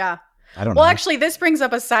career? Yeah. I don't know. Well, actually, this brings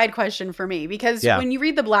up a side question for me, because when you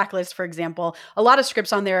read the blacklist, for example, a lot of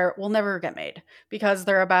scripts on there will never get made because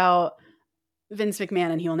they're about Vince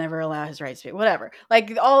McMahon and he will never allow his rights to be whatever.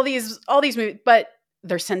 Like all these movies, but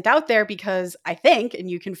they're sent out there because I think, and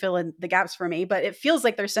you can fill in the gaps for me, but it feels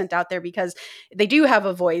like they're sent out there because they do have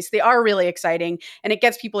a voice. They are really exciting, and it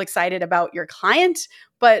gets people excited about your client.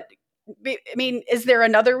 But I mean, is there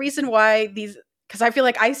another reason why these? Because I feel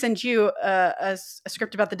like I send you a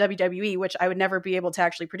script about the WWE, which I would never be able to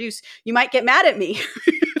actually produce. You might get mad at me.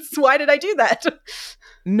 So why did I do that?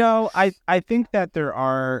 No, I think that there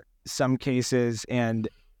are some cases, and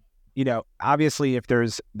obviously if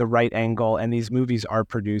there's the right angle, and these movies are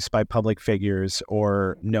produced by public figures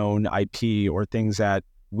or known IP or things that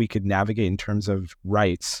we could navigate in terms of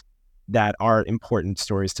rights that are important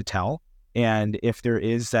stories to tell. And if there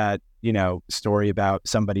is that, story about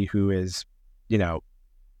somebody who is,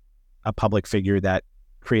 a public figure that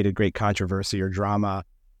created great controversy or drama,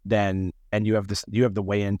 then, and you have the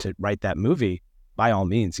way in to write that movie, by all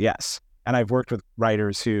means, yes. And I've worked with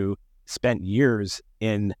writers who spent years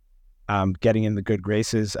in getting in the good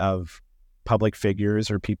graces of public figures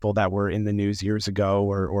or people that were in the news years ago,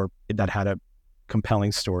 or that had a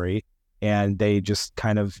compelling story, and they just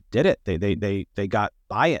kind of did it. They got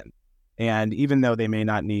buy-in, and even though they may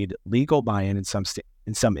not need legal buy-in in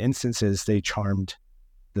some instances, they charmed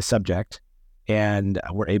the subject and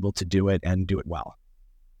were able to do it and do it well.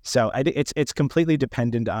 So it's completely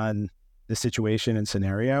dependent on the situation and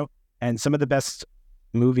scenario. And some of the best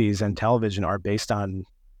movies and television are based on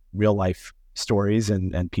real life stories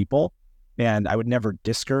and people. And I would never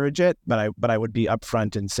discourage it, but I would be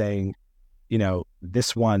upfront in saying,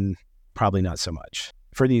 this one, probably not so much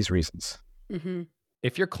for these reasons. Mm-hmm.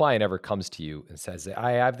 If your client ever comes to you and says,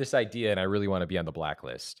 I have this idea and I really want to be on the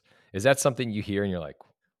blacklist, is that something you hear and you're like,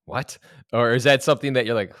 what? Or is that something that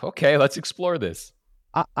you're like, okay, let's explore this?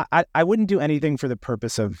 I wouldn't do anything for the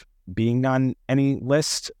purpose of being on any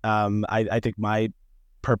list. I think my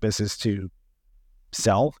purpose is to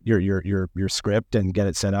sell your script and get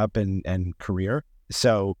it set up and career.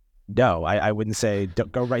 So no, I wouldn't say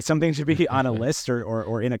don't go write something to be on a list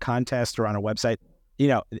or in a contest or on a website.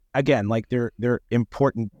 Again, like they're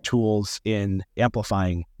important tools in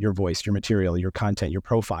amplifying your voice, your material, your content, your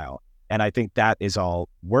profile. And I think that is all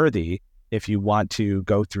worthy if you want to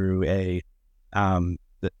go through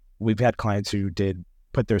we've had clients who did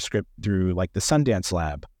put their script through like the Sundance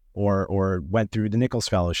Lab or went through the Nichols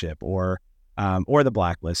Fellowship or the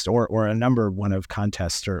Blacklist or a number one of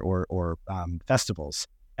contests or festivals.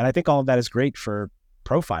 And I think all of that is great for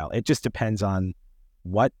profile. It just depends on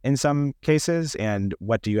what in some cases and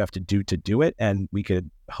what do you have to do it. And we could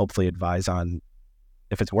hopefully advise on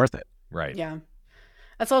if it's worth it. Right. Yeah.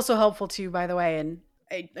 That's also helpful too, by the way. And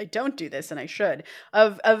I don't do this and I should,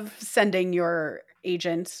 of sending your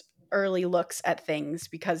agent early looks at things,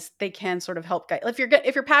 because they can sort of help guide. If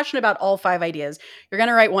you're passionate about all 5 ideas, you're going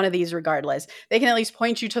to write one of these regardless. They can at least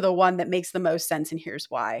point you to the one that makes the most sense, and here's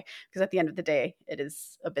why. Because at the end of the day, it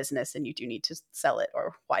is a business and you do need to sell it.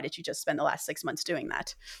 Or why did you just spend the last 6 months doing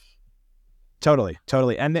that? Totally.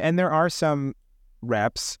 And there are some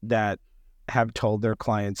reps that have told their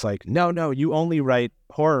clients like, no, you only write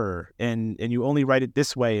horror and you only write it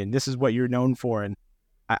this way and this is what you're known for. And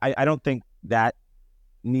I don't think that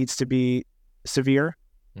needs to be severe.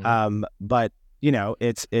 But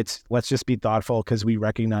it's let's just be thoughtful, because we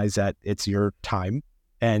recognize that it's your time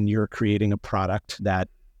and you're creating a product that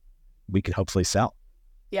we can hopefully sell.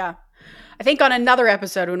 Yeah. I think on another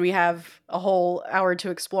episode, when we have a whole hour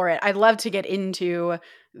to explore it, I'd love to get into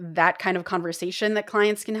that kind of conversation that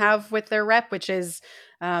clients can have with their rep, which is,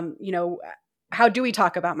 how do we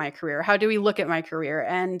talk about my career? How do we look at my career?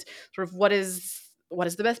 And sort of what is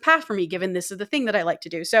the best path for me, given this is the thing that I like to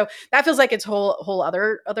do? So that feels like it's whole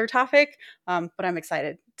other topic. But I'm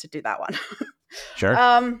excited to do that one.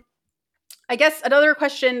 Sure. I guess another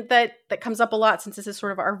question that comes up a lot, since this is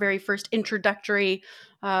sort of our very first introductory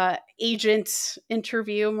agent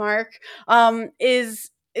interview, Mark,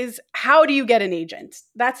 is how do you get an agent?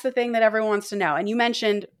 That's the thing that everyone wants to know. And you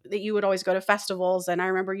mentioned that you would always go to festivals, and I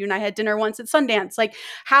remember you and I had dinner once at Sundance. Like,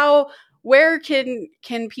 where can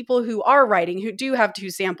people who are writing, who do have 2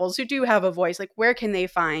 samples, who do have a voice, like where can they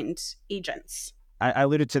find agents? I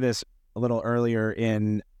alluded to this a little earlier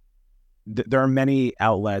in there are many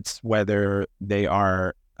outlets, whether they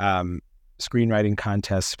are screenwriting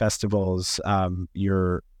contests, festivals,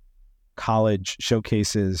 your college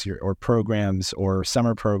showcases, or programs or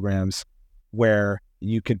summer programs, where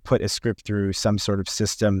you could put a script through some sort of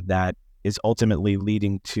system that is ultimately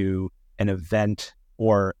leading to an event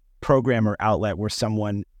or program or outlet where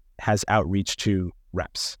someone has outreach to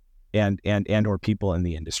reps and or people in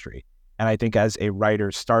the industry. And I think as a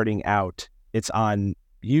writer starting out, it's on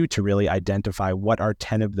you to really identify what are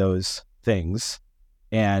 10 of those things,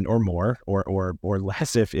 and or more or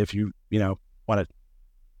less if you want to,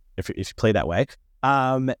 if you play that way,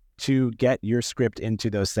 to get your script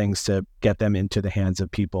into those things, to get them into the hands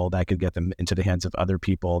of people that could get them into the hands of other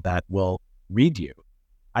people that will read you.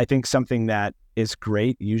 I think something that is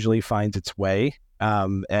great usually finds its way.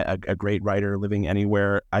 A great writer living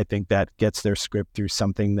anywhere, I think, that gets their script through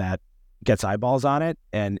something that gets eyeballs on it,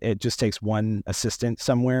 and it just takes one assistant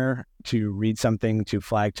somewhere to read something, to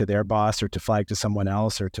flag to their boss, or to flag to someone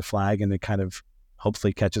else, or to flag, and it kind of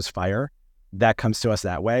hopefully catches fire. That comes to us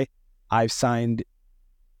that way. I've signed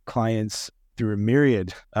clients through a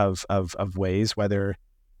myriad of ways, whether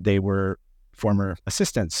they were former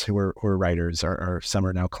assistants who were writers, or some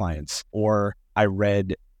are now clients, or I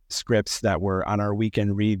read scripts that were on our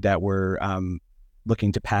weekend read that were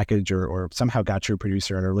looking to package or somehow got to a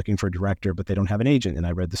producer and are looking for a director, but they don't have an agent. And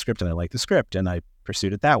I read the script and I liked the script and I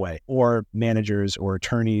pursued it that way. Or managers or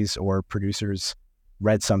attorneys or producers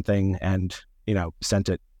read something and, sent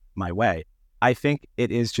it my way. I think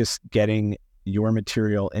it is just getting your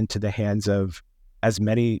material into the hands of as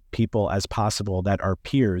many people as possible that are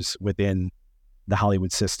peers within the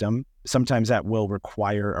Hollywood system. Sometimes that will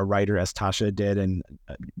require a writer, as Tasha did, and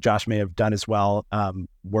Josh may have done as well,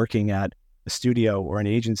 working at a studio or an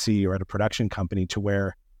agency or at a production company, to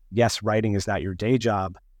where, yes, writing is not your day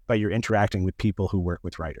job, but you're interacting with people who work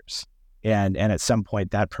with writers. And at some point,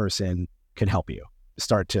 that person can help you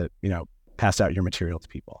start to, pass out your material to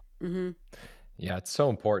people. Mm-hmm. Yeah, it's so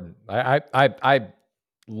important. I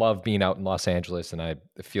love being out in Los Angeles, and I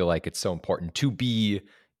feel like it's so important to be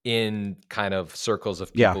in kind of circles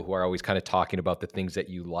of people who are always kind of talking about the things that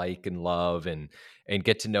you like and love, and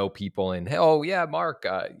get to know people. And, oh yeah, Mark,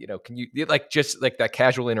 can you, just like that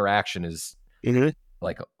casual interaction is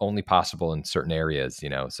like only possible in certain areas,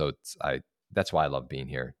 so that's why I love being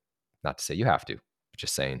here. Not to say you have to, but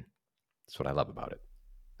just saying that's what I love about it.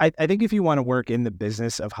 I think if you want to work in the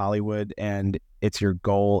business of Hollywood and it's your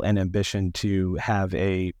goal and ambition to have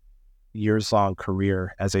a years-long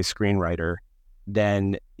career as a screenwriter,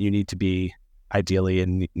 then you need to be ideally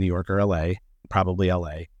in New York or LA, probably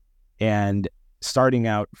LA. And starting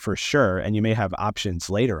out, for sure, and you may have options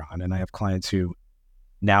later on. And I have clients who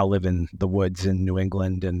now live in the woods in New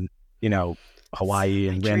England and, Hawaii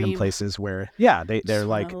and random places where, they're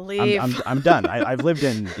like, I'm done. I've lived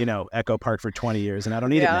in, Echo Park for 20 years and I don't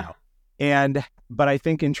need it now. But I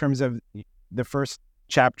think in terms of the first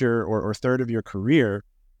chapter or third of your career,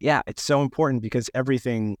 yeah, it's so important because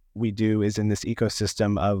everything we do is in this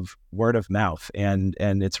ecosystem of word of mouth, and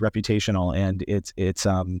it's reputational, and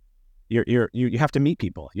you have to meet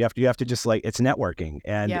people. You have to just like, it's networking,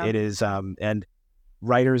 and it is and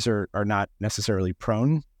writers are not necessarily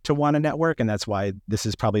prone to want to network, and that's why this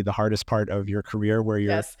is probably the hardest part of your career, where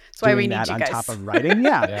you're doing that on top of writing.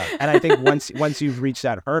 Yeah. And I think once you've reached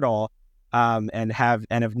that hurdle, and have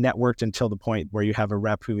networked until the point where you have a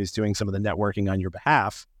rep who is doing some of the networking on your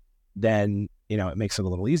behalf, then it makes it a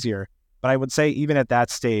little easier. But I would say even at that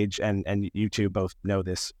stage, and you two both know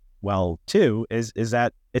this well too, is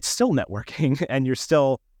that it's still networking, and you're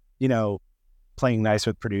still playing nice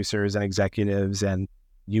with producers and executives, and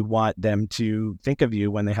you want them to think of you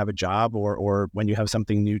when they have a job or when you have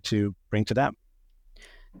something new to bring to them.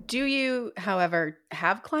 Do you, however,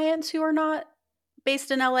 have clients who are not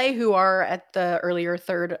based in LA, who are at the earlier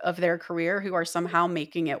third of their career, who are somehow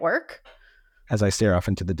making it work? As I stare off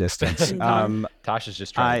into the distance. Tasha's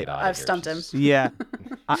just trying to get out of here. I've stumped him. Yeah.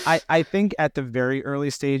 I think at the very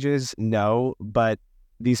early stages, no, but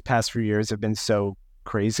these past few years have been so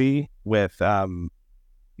crazy with,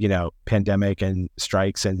 pandemic and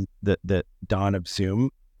strikes and the dawn of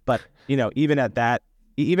Zoom. But, even at that,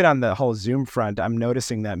 even on the whole Zoom front, I'm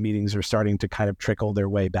noticing that meetings are starting to kind of trickle their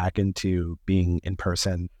way back into being in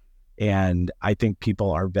person. And I think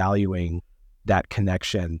people are valuing that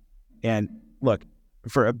connection. And look,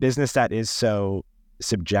 for a business that is so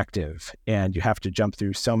subjective and you have to jump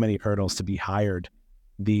through so many hurdles to be hired,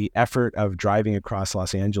 the effort of driving across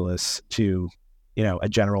Los Angeles to, a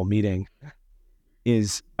general meeting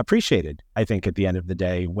is appreciated, I think, at the end of the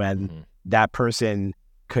day, when that person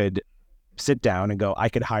could sit down and go, I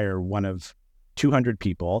could hire one of 200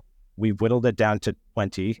 people. We've whittled it down to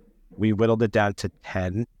 20. We whittled it down to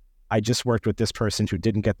 10. I just worked with this person who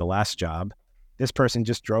didn't get the last job. This person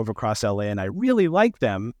just drove across LA and I really like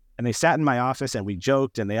them. And they sat in my office and we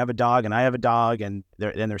joked, and they have a dog and I have a dog, and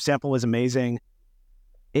their sample was amazing.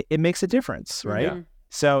 It makes a difference, right? Yeah.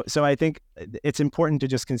 So I think it's important to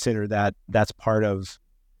just consider that that's part of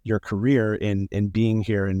your career in being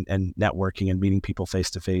here and networking and meeting people face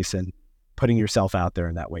to face and putting yourself out there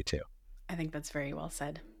in that way too. I think that's very well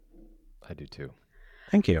said. I do too.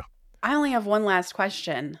 Thank you. I only have one last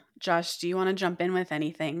question. Josh, do you want to jump in with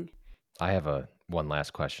anything? I have one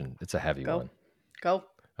last question. It's a heavy one. Go.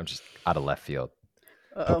 I'm just out of left field.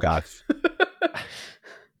 Uh-oh. Oh God.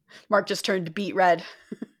 Mark just turned beet red.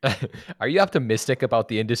 Are you optimistic about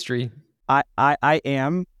the industry? I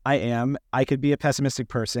am. I could be a pessimistic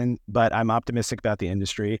person, but I'm optimistic about the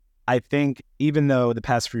industry. I think even though the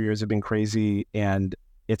past few years have been crazy and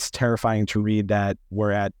it's terrifying to read that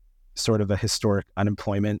we're at sort of a historic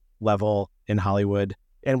unemployment level in Hollywood,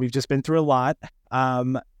 and we've just been through a lot,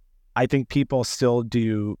 I think people still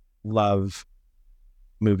do love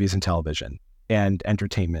movies and television and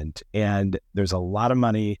entertainment. And there's a lot of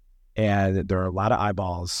money, and there are a lot of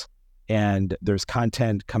eyeballs, and there's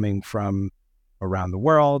content coming from around the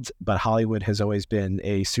world, but Hollywood has always been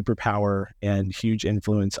a superpower and huge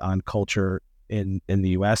influence on culture in the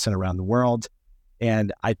US and around the world.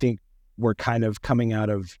 And I think we're kind of coming out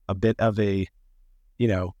of a bit of a,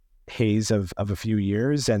 haze of a few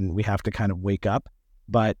years, and we have to kind of wake up.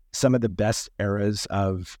 But some of the best eras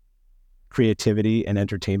of creativity and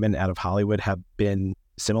entertainment out of Hollywood have been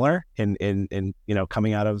similar in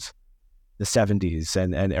coming out of the 70s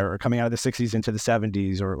and or coming out of the 60s into the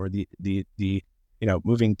 70s, or the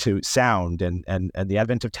moving to sound and the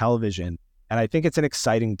advent of television. And I think it's an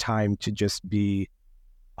exciting time to just be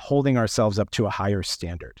holding ourselves up to a higher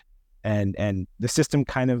standard. And the system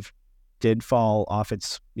kind of did fall off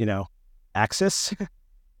its, axis.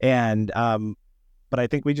 And but I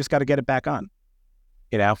think we just got to get it back on.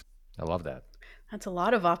 I love that. That's a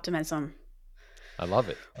lot of optimism. I love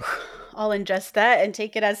it. I'll ingest that and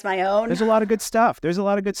take it as my own. There's a lot of good stuff. There's a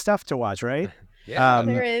lot of good stuff to watch, right? Yeah,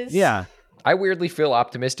 there is. Yeah. I weirdly feel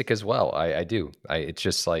optimistic as well. I do. It's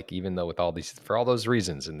just like, even though for all those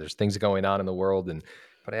reasons, and there's things going on in the world,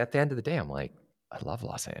 but at the end of the day, I'm like, I love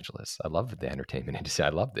Los Angeles. I love the entertainment industry. I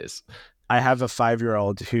love this. I have a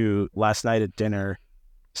 5-year-old who last night at dinner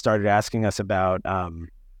started asking us about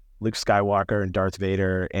Luke Skywalker and Darth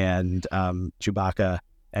Vader and Chewbacca,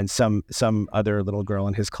 and some other little girl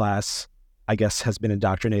in his class, I guess, has been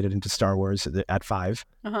indoctrinated into Star Wars at 5,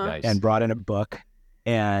 Nice. and brought in a book.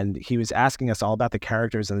 And he was asking us all about the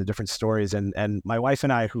characters and the different stories. And my wife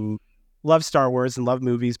and I, who love Star Wars and love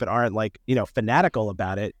movies, but aren't like, fanatical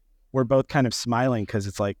about it, we're both kind of smiling, because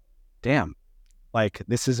it's like, damn, like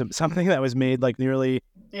this is something that was made like nearly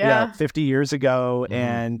 50 years ago,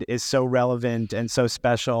 and is so relevant and so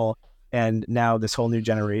special. And now this whole new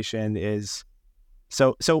generation is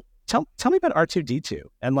so tell me about R2D2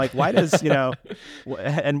 and like why does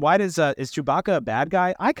and why does is Chewbacca a bad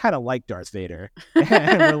guy? I kind of like Darth Vader.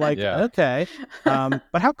 And we're like, okay.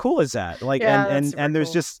 But how cool is that? Like and there's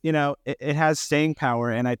cool. Just, it has staying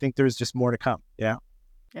power, and I think there's just more to come. Yeah.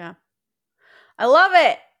 Yeah. I love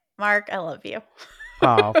it. Mark, I love you.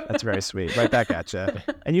 Oh, that's very sweet. Right back at you.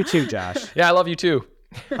 And you too, Josh. Yeah, I love you too.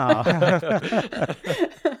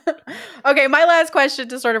 Okay, my last question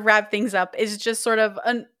to sort of wrap things up is just sort of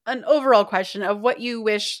an overall question of what you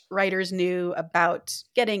wish writers knew about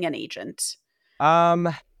getting an agent.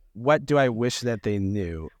 What do I wish that they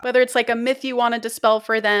knew? Whether it's like a myth you want to dispel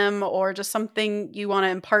for them, or just something you want to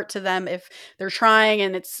impart to them if they're trying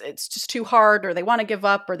and it's just too hard, or they want to give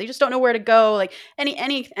up, or they just don't know where to go. Like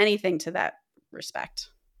anything to that respect.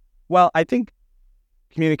 Well, I think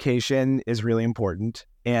communication is really important.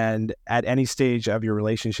 And at any stage of your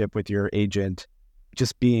relationship with your agent,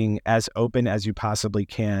 just being as open as you possibly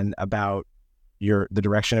can about the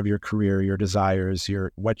direction of your career, your desires,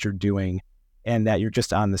 what you're doing, and that you're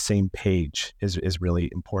just on the same page is really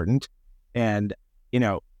important. And,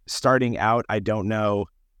 starting out, I don't know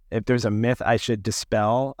if there's a myth I should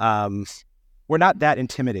dispel. We're not that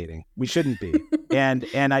intimidating. We shouldn't be. and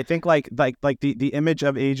I think like the image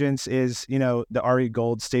of agents is, the Ari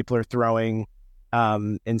Gold stapler throwing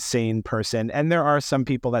insane person. And there are some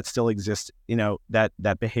people that still exist,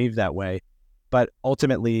 that behave that way. But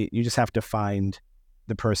ultimately, you just have to find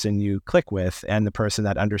the person you click with and the person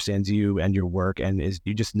that understands you and your work, and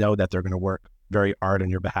you just know that they're going to work very hard on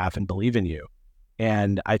your behalf and believe in you.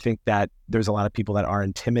 And I think that there's a lot of people that are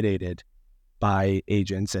intimidated by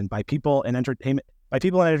agents and by people in entertainment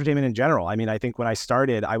in general. I mean, I think when I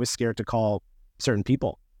started, I was scared to call certain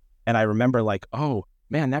people. And I remember like, oh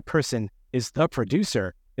man, that person is the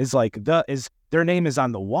producer, is like their name is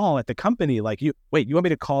on the wall at the company. Like, you want me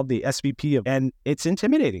to call the SVP of, and it's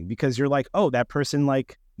intimidating because you're like, oh, that person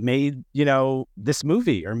like made, this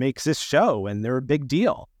movie or makes this show and they're a big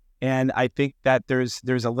deal. And I think that there's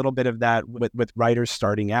a little bit of that with writers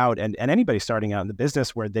starting out and anybody starting out in the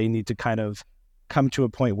business, where they need to kind of come to a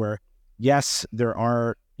point where, yes, there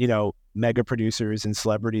are, mega producers and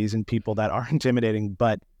celebrities and people that are intimidating,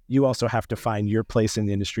 but you also have to find your place in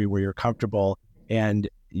the industry where you're comfortable and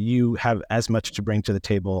you have as much to bring to the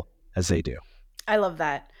table as they do. I love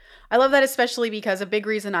that. I love that, especially because a big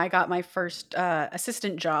reason I got my first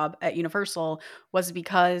assistant job at Universal was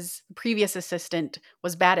because the previous assistant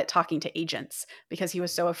was bad at talking to agents because he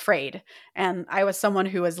was so afraid. And I was someone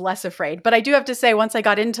who was less afraid. But I do have to say, once I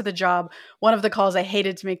got into the job, one of the calls I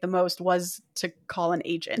hated to make the most was to call an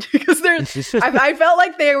agent because I felt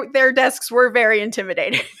like their desks were very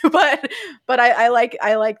intimidating. but I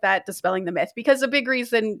like that dispelling the myth, because a big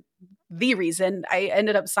reason, the reason I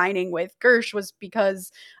ended up signing with Gersh was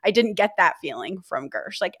because I didn't get that feeling from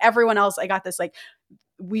Gersh. Like everyone else, I got this like,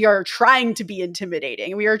 we are trying to be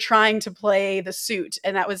intimidating. We are trying to play the suit.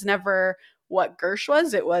 And that was never what Gersh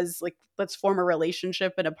was. It was like, let's form a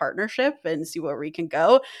relationship and a partnership and see where we can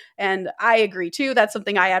go. And I agree too. That's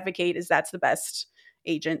something I advocate, is that's the best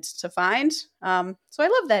agent to find. So I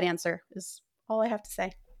love that answer is all I have to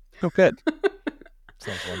say. Oh, good.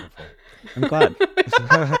 Sounds wonderful. I'm glad.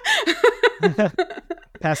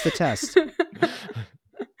 Pass the test.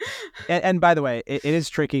 And by the way, it is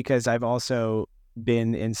tricky because I've also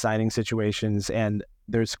been in signing situations and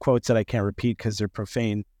there's quotes that I can't repeat because they're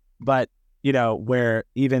profane, but where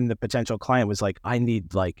even the potential client was like, I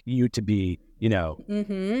need like you to be,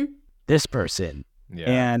 this person. Yeah.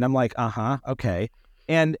 And I'm like, okay.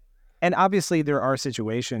 And obviously there are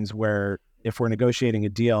situations where if we're negotiating a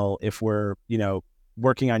deal, if we're,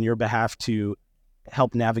 working on your behalf to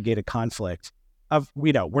help navigate a conflict of,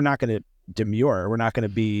 we're not going to demur, we're not going to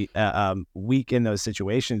be weak in those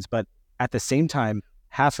situations. But at the same time,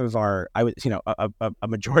 half of a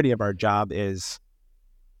majority of our job is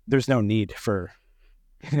there's no need for,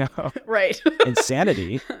 right.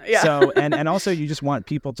 insanity. Yeah. So, and also you just want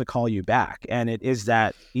people to call you back. And it is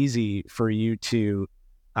that easy for you to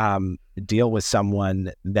deal with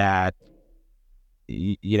someone that,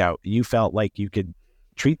 you felt like you could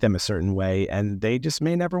treat them a certain way and they just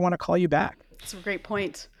may never want to call you back. That's a great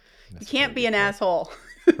point. You can't be an asshole.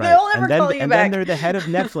 Right. They'll never call you back. And then they're the head of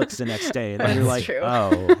Netflix the next day. And then you're like, true.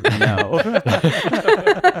 Oh, no.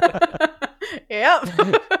 Yep.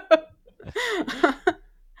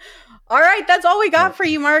 All right. That's all we got for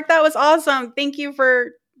you, Mark. That was awesome. Thank you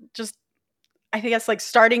for just, I think it's like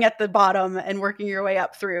starting at the bottom and working your way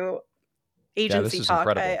up through agency talk.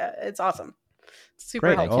 It's awesome. Super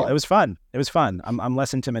Great. helpful. Well, it was fun. I'm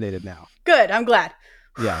less intimidated now. Good. I'm glad.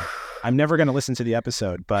 Yeah. I'm never going to listen to the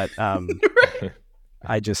episode, but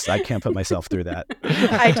I can't put myself through that.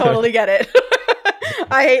 I totally get it.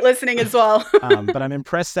 I hate listening as well. But I'm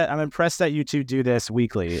impressed that you two do this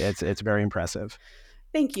weekly. It's very impressive.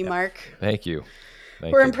 Thank you, Mark. Thank you.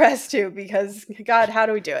 We're impressed too, because God, how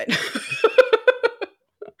do we do it?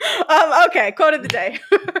 Okay, quote of the day.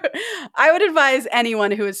 I would advise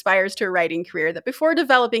anyone who aspires to a writing career that before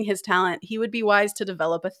developing his talent, he would be wise to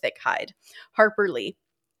develop a thick hide. Harper Lee.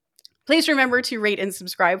 Please remember to rate and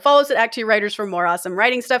subscribe. Follow us at ActTwoWriters for more awesome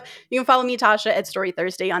writing stuff. You can follow me, Tasha, at Story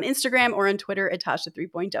Thursday on Instagram or on Twitter at Tasha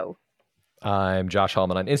 3.0. I'm Josh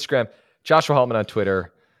Hallman on Instagram, Joshua Hallman on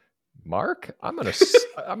Twitter. Mark,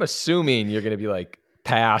 I'm assuming you're gonna be like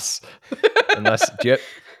pass, unless do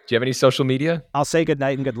you have any social media? I'll say good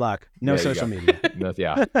night and good luck. No social media. No,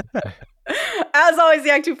 yeah. As always, the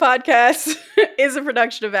Act Two podcast is a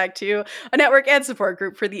production of Act Two, a network and support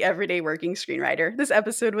group for the everyday working screenwriter. This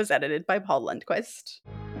episode was edited by Paul Lundquist.